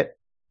poet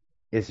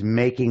is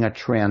making a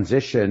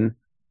transition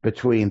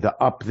between the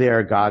up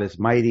there, God is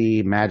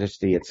mighty,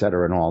 majesty,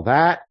 etc., and all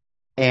that,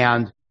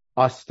 and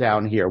us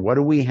down here. What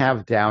do we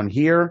have down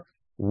here?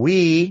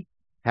 We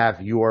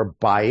have your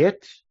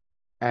bayit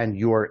and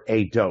your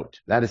edot.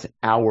 That is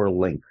our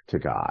link to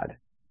God.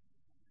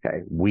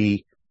 Okay,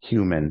 we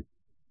human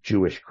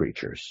Jewish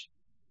creatures.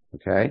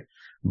 Okay,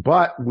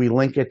 but we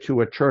link it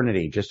to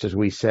eternity, just as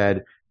we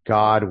said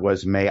God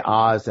was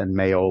me'az and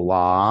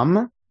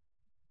me'olam.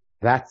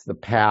 That's the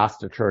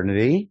past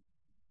eternity.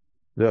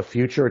 The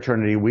future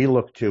eternity we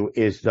look to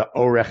is the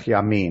orech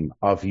yamim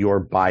of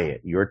your bayit,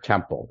 your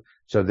temple.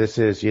 So this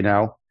is,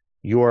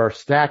 your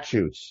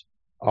statutes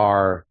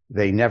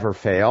they never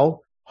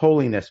fail.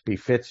 Holiness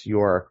befits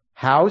your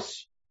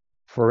house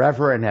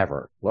forever and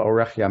ever.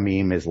 L'orech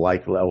yamim is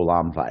like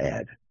le'olam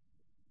va'ed.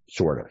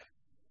 Sort of.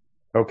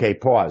 Okay,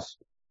 pause.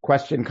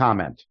 Question,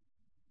 comment.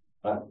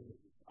 I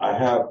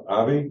have,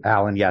 Avi?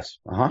 Alan, yes.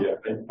 Uh-huh. Yeah,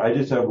 I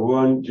just have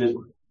one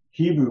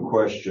Hebrew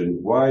question.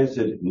 Why is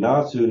it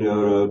Natsu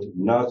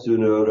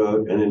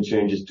Nodot, and then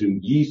changes to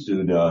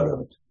Yisu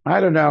Nodot? I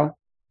don't know.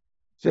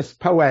 It's just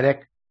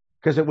poetic,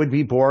 because it would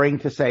be boring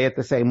to say it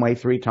the same way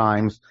 3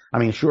 times. I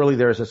mean, surely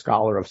there's a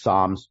scholar of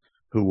Psalms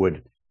who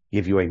would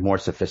give you a more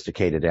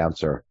sophisticated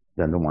answer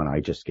than the one I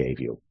just gave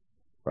you,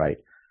 right?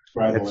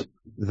 Right.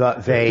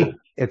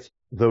 It's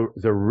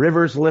the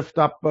rivers lift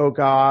up, O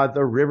God,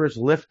 the rivers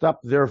lift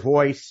up their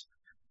voice.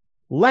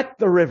 Let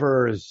the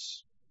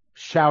rivers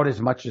shout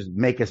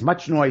make as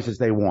much noise as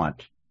they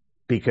want,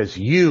 because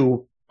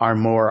you are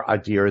more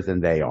adir than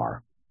they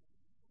are.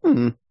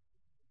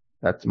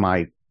 That's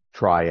my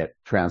try at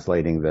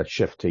translating the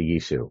shift to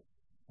Yisu.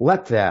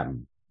 Let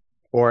them,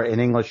 or in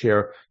English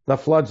here, the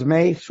floods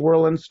may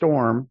swirl and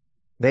storm,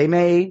 they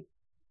may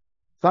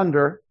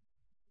thunder,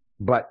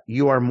 but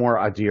you are more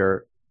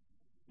adir.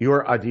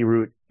 Your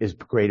adirut is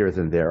greater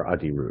than their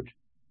adirut.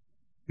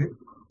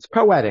 It's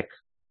poetic.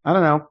 I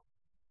don't know.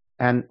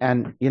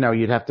 And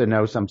you'd have to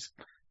know some,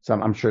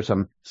 I'm sure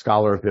some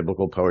scholar of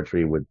biblical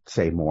poetry would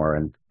say more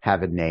and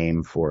have a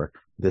name for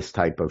this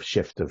type of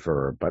shift of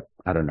verb, but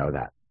I don't know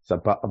that. It's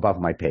above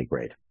my pay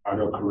grade.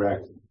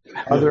 Autocorrect.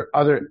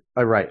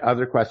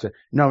 Other question.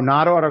 No,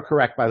 not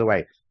autocorrect, by the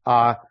way.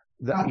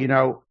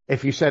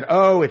 If you said,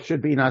 it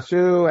should be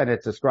nasu and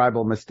it's a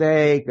scribal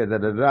mistake,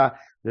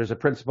 there's a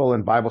principle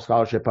in Bible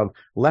scholarship of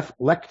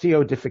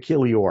lectio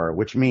difficilior,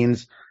 which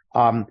means,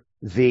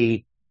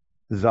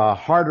 the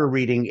harder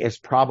reading is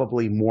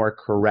probably more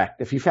correct.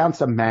 If you found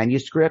some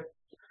manuscript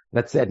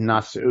that said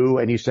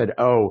nasu and you said,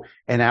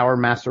 in our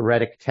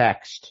Masoretic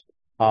text,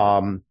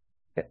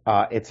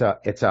 it's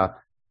a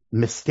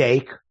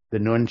mistake. The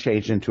nun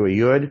changed into a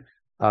yud.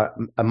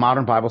 A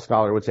modern Bible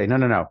scholar would say,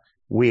 no.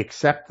 We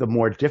accept the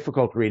more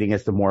difficult reading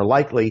as the more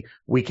likely.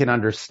 We can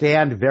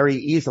understand very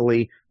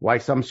easily why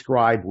some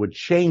scribe would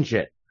change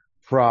it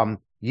from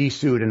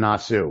Yisu to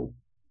Nasu,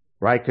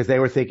 right? Because they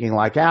were thinking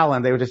like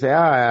Alan, they would just say,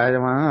 I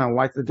don't know,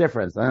 what's the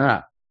difference?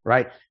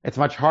 Right? It's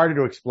much harder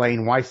to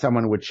explain why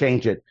someone would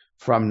change it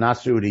from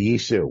Nasu to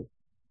Yisu.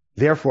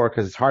 Therefore,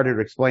 because it's harder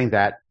to explain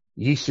that,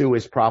 Yisu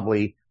is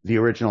probably the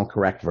original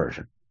correct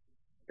version.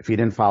 If you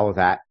didn't follow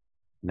that,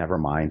 never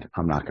mind.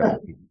 I'm not going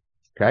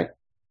to. Okay?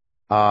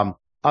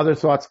 Other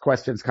thoughts,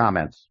 questions,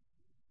 comments?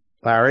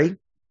 Larry?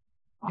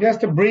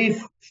 Just a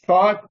brief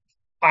thought.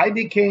 I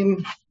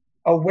became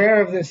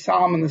aware of this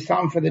psalm and the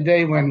psalm for the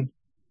day when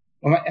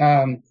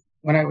I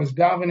was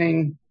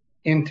davening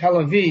in Tel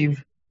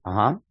Aviv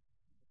on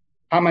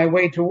my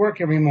way to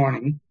work every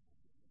morning.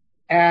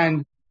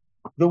 And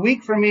the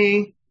week for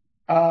me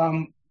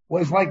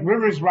was like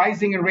rivers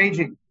rising and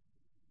raging.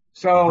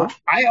 So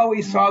I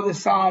always saw the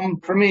psalm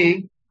for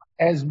me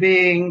as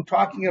being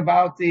talking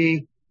about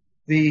the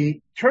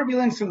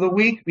turbulence of the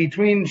week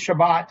between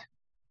Shabbat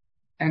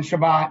and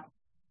Shabbat.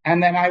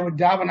 And then I would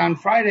daven on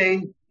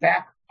Friday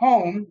back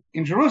home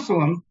in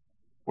Jerusalem,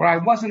 where I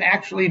wasn't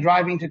actually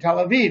driving to Tel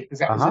Aviv because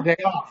that was a day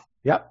off.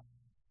 Yep.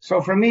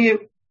 So for me,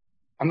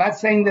 I'm not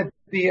saying that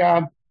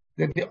the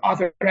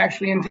author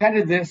actually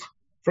intended this.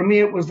 For me,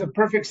 it was the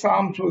perfect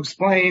psalm to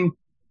explain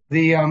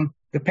the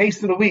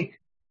pace of the week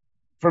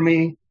for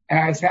me, and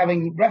I was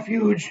having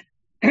refuge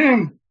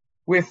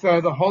with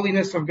the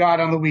holiness of God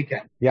on the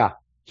weekend. Yeah.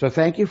 So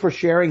thank you for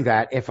sharing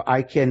that. If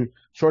I can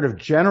sort of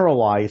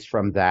generalize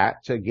from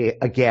that to get,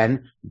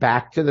 again,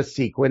 back to the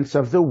sequence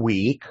of the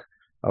week.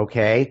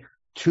 Okay.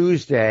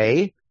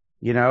 Tuesday,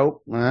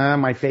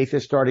 my faith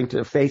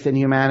in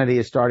humanity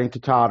is starting to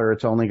totter.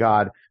 It's only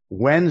God.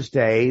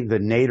 Wednesday, the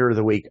nadir of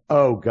the week.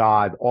 Oh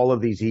God, all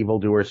of these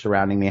evildoers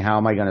surrounding me. How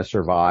am I going to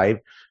survive?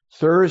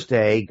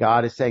 Thursday,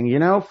 God is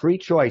saying, free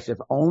choice. If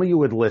only you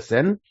would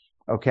listen.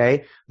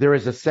 Okay. There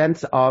is a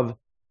sense of,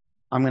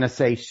 I'm going to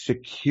say,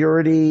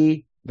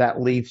 security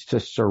that leads to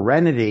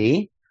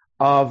serenity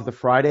of the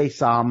Friday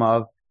Psalm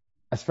of,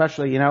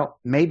 especially,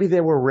 maybe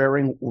there were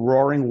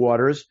roaring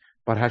waters,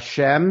 but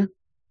Hashem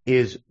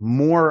is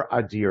more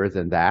adir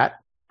than that.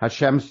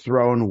 Hashem's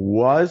throne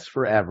was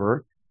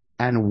forever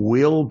and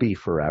will be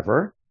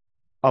forever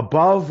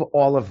above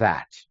all of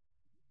that,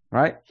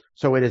 right?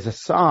 So it is a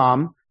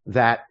psalm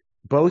that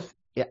both,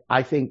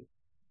 I think,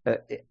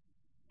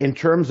 in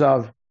terms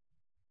of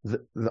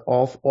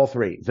all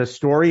three, the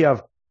story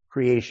of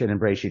creation in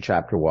Bereshit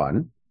chapter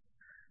 1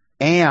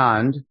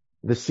 and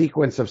the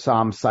sequence of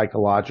psalms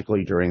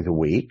psychologically during the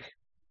week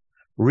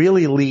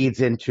really leads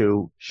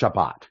into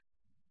Shabbat,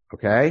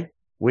 okay?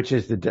 Which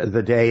is the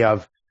day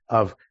of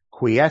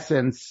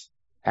quiescence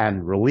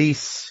and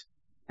release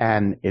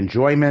and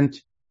enjoyment.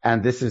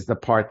 And this is the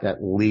part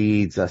that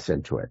leads us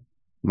into it.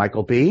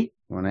 Michael B.,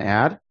 you want to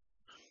add?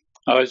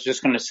 I was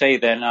just going to say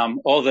then,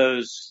 all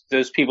those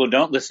people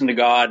don't listen to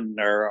God and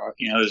are,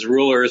 those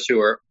rulers who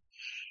are,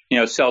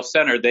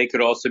 self-centered, they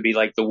could also be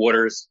like the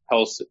waters,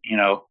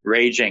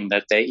 raging,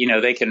 that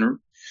they can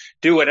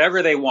do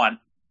whatever they want,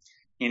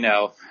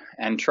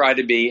 and try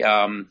to be,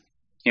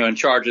 in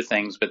charge of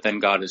things, but then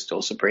God is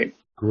still supreme.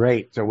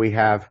 Great. So we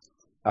have,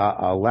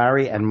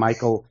 Larry and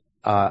Michael,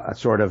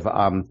 sort of,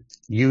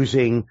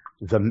 using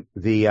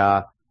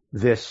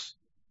this,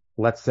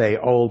 let's say,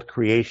 old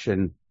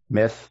creation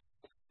myth,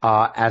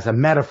 as a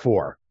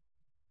metaphor,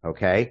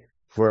 okay,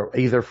 for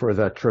either for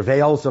the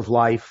travails of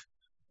life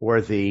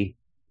or the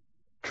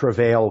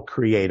travail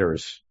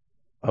creators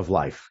of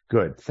life.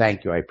 Good.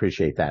 Thank you. I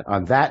appreciate that.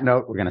 On that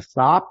note, we're going to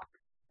stop.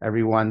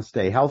 Everyone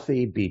stay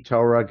healthy, be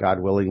Torah.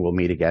 God willing, we'll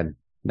meet again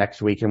next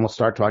week and we'll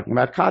start talking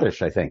about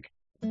Kaddish, I think.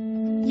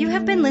 You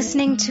have been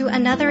listening to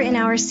another in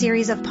our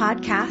series of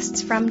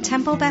podcasts from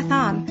Temple Beth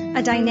Am,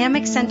 a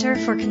dynamic center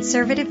for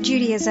conservative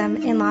Judaism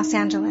in Los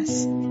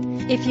Angeles.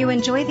 If you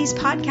enjoy these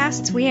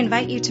podcasts, we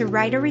invite you to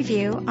write a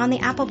review on the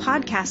Apple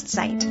Podcast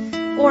site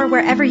or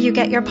wherever you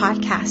get your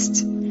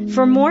podcasts.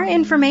 For more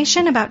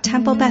information about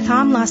Temple Beth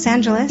Am Los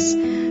Angeles,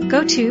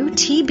 go to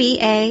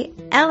tbala.org.